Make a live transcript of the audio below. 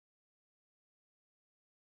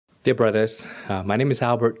Dear brothers, my name is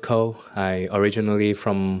Albert Ko. I originally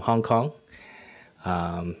from Hong Kong.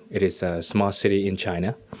 It is a small city in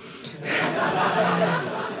China.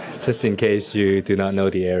 Just in case you do not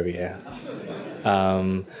know the area.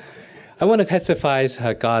 I want to testify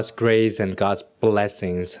God's grace and God's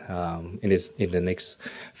blessings in the next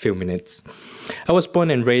few minutes. I was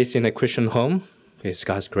born and raised in a Christian home. It's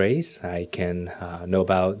God's grace. I can know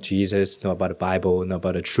about Jesus, know about the Bible, know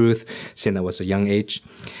about the truth since I was a young age.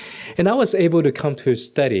 And I was able to come to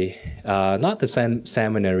study, not the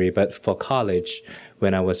seminary, but for college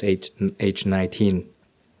when I was age 19.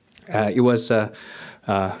 It was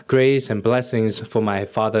grace and blessings for my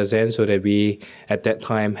father's end so that we, at that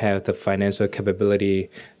time, have the financial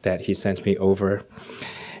capability that he sent me over.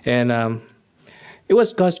 And it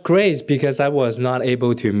was God's grace because I was not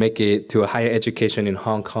able to make it to a higher education in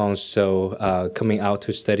Hong Kong. So coming out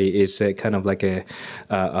to study is kind of like an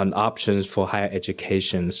option for higher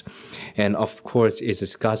educations. And of course,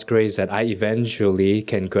 it's God's grace that I eventually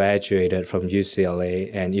can graduate from UCLA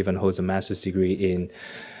and even hold a master's degree in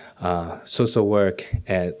social work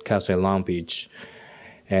at Cal State Long Beach.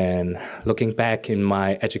 And looking back in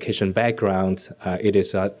my education background, it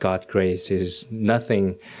is God's grace. It is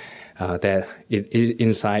nothing that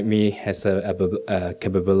inside me has a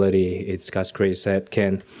capability. It's God's grace that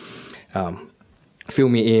can fill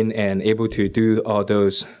me in and able to do all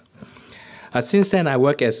those. Since then, I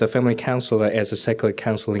work as a family counselor as a secular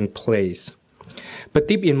counseling place. But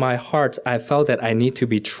deep in my heart, I felt that I need to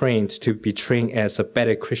be trained as a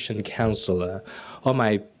better Christian counselor. All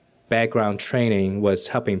my background training was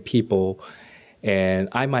helping people, and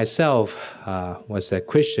I myself was a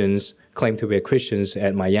Christian, claimed to be a Christian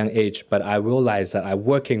at my young age, but I realized that I'm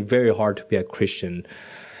working very hard to be a Christian.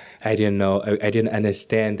 I didn't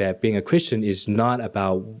understand that being a Christian is not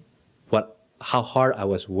about how hard I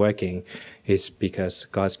was working. It's because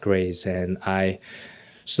God's grace, and I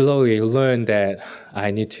slowly learned that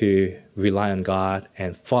I need to rely on God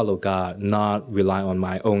and follow God, not rely on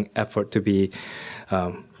my own effort to be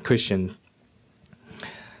Christian.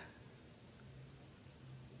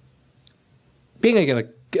 Being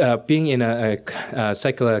in a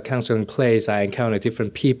secular counseling place, I encounter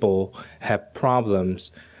different people have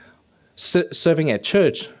problems. Serving at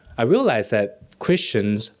church, I realized that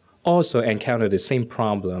Christians also encounter the same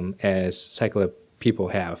problem as secular people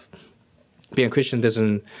have. Being a Christian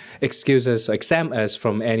doesn't exempt us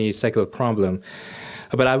from any secular problem.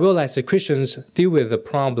 But I realized that Christians deal with the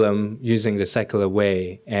problem using the secular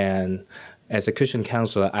way. And as a Christian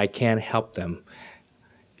counselor, I can't help them.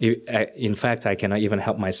 In fact, I cannot even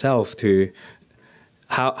help myself to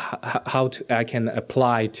I can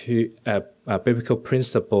apply to a biblical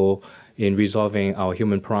principle in resolving our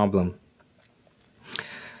human problem.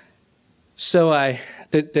 So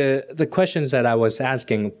the questions that I was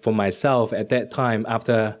asking for myself at that time,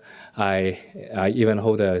 after I even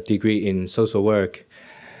hold a degree in social work,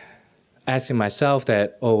 asking myself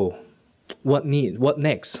that, what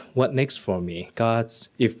next? What next for me?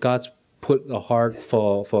 If God's put a heart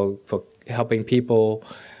for helping people,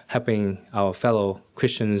 helping our fellow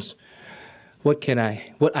Christians, what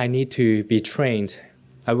I need to be trained.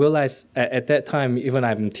 I realized at that time, even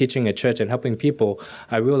I'm teaching a church and helping people,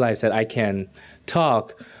 I realized that I can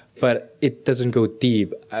talk, but it doesn't go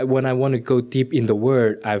deep. When I want to go deep in the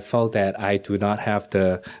Word, I felt that I do not have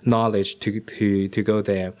the knowledge to go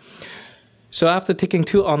there. So after taking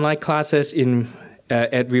 2 online classes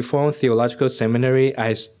at Reformed Theological Seminary,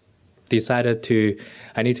 I decided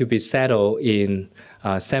I need to be settled in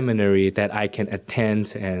a seminary that I can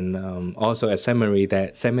attend, and also a seminary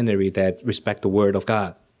that respect the Word of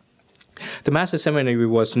God. The Master Seminary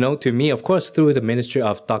was known to me, of course, through the ministry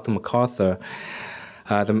of Dr. MacArthur.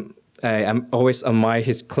 I always admire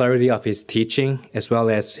his clarity of his teaching, as well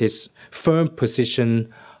as his firm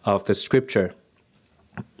position of the Scripture.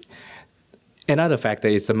 Another factor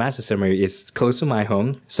is the Master Seminary is close to my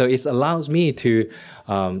home, so it allows me to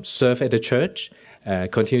serve at the church,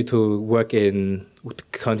 continue to work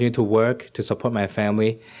to support my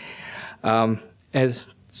family. At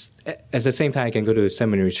the same time, I can go to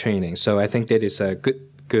seminary training. So I think that is a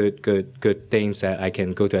good things that I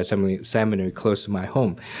can go to a seminary close to my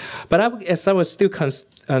home. But as I was still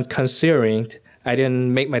considering, I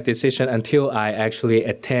didn't make my decision until I actually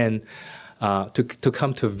attend to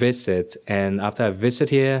come to visit. And after I visit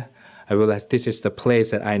here, I realized this is the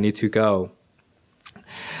place that I need to go.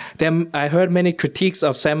 Then I heard many critiques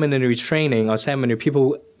of seminary training or seminary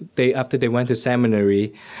people after they went to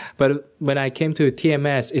seminary. But when I came to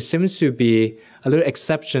TMS, it seems to be a little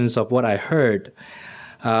exceptions of what I heard.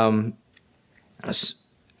 I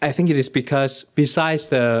think it is because besides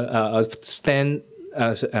the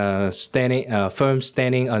firm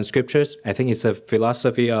standing on scriptures. I think it's a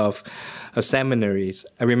philosophy of seminaries.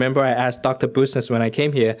 I remember I asked Dr. Busnes when I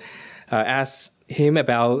came here, asked him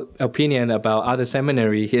about opinion about other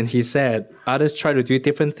seminary, and he said others try to do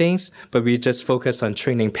different things, but we just focus on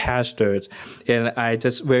training pastors. And I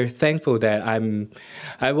just very thankful that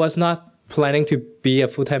I was not planning to be a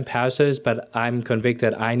full-time pastor, but I'm convinced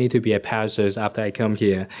that I need to be a pastor after I come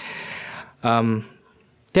here.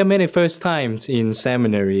 There are many first times in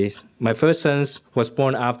seminaries. My first son was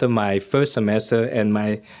born after my first semester, and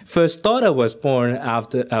my first daughter was born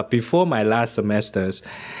before my last semesters.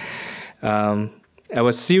 I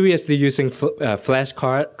was seriously using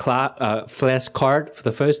flashcard for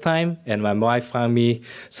the first time, and my wife found me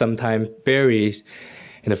sometime buried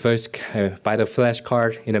in the by the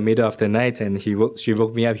flashcard in the middle of the night, and she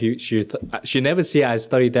woke me up. She never see I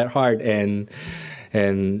studied that hard, and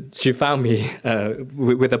she found me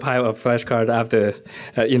with a pile of flashcards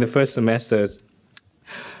in the first semesters.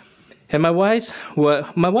 And my wife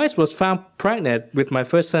was found pregnant with my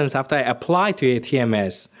first son after I applied to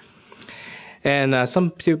ATMS. And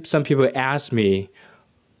some people ask me,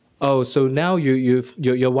 "Oh, so now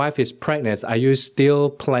your wife is pregnant. Are you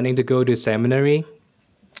still planning to go to seminary?"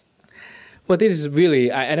 Well, this is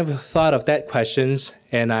really I never thought of that questions,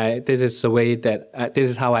 and this is the way that this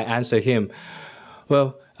is how I answer him.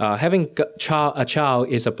 Well, having a child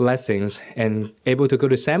is a blessing, and able to go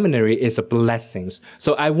to seminary is a blessing.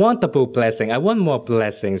 So I want double blessing. I want more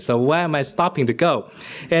blessings. So why am I stopping to go?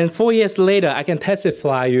 And 4 years later, I can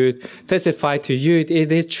testify to you.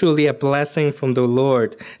 It is truly a blessing from the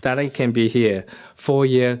Lord that I can be here. 4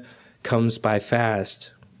 years comes by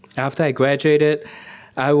fast. After I graduated,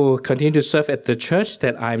 I will continue to serve at the church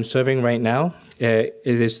that I'm serving right now. It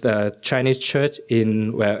is the Chinese church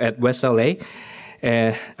at West LA.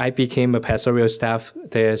 I became a pastoral staff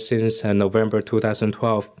there since November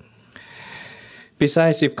 2012.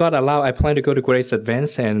 Besides, if God allows, I plan to go to Grace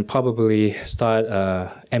Advance and probably start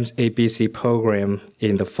a MABC program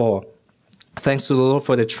in the fall. Thanks to the Lord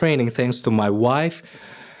for the training. Thanks to my wife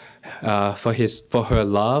for her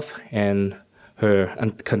love and her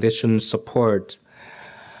unconditional support.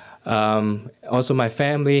 Also, my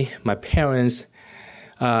family, my parents.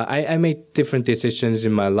 I made different decisions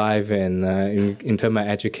in my life and in terms of my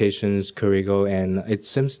education, career, and it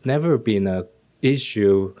seems never been an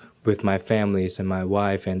issue with my families and my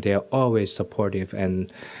wife, and they are always supportive,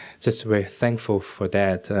 and just very thankful for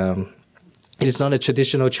that. It is not a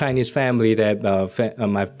traditional Chinese family that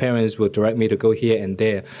my parents will direct me to go here and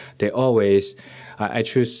there. They always, I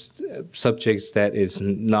choose subjects that is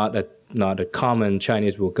not a common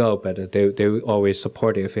Chinese will go, but they always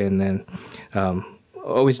supportive and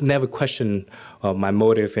always never question my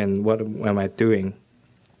motive and what am I doing.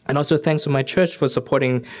 And also thanks to my church for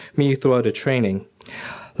supporting me throughout the training.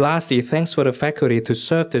 Lastly, thanks for the faculty to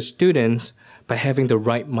serve the students by having the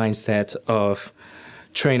right mindset of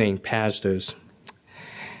training pastors.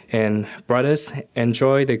 And brothers,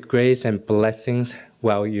 enjoy the grace and blessings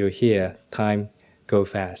while you're here. Time go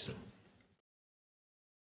fast.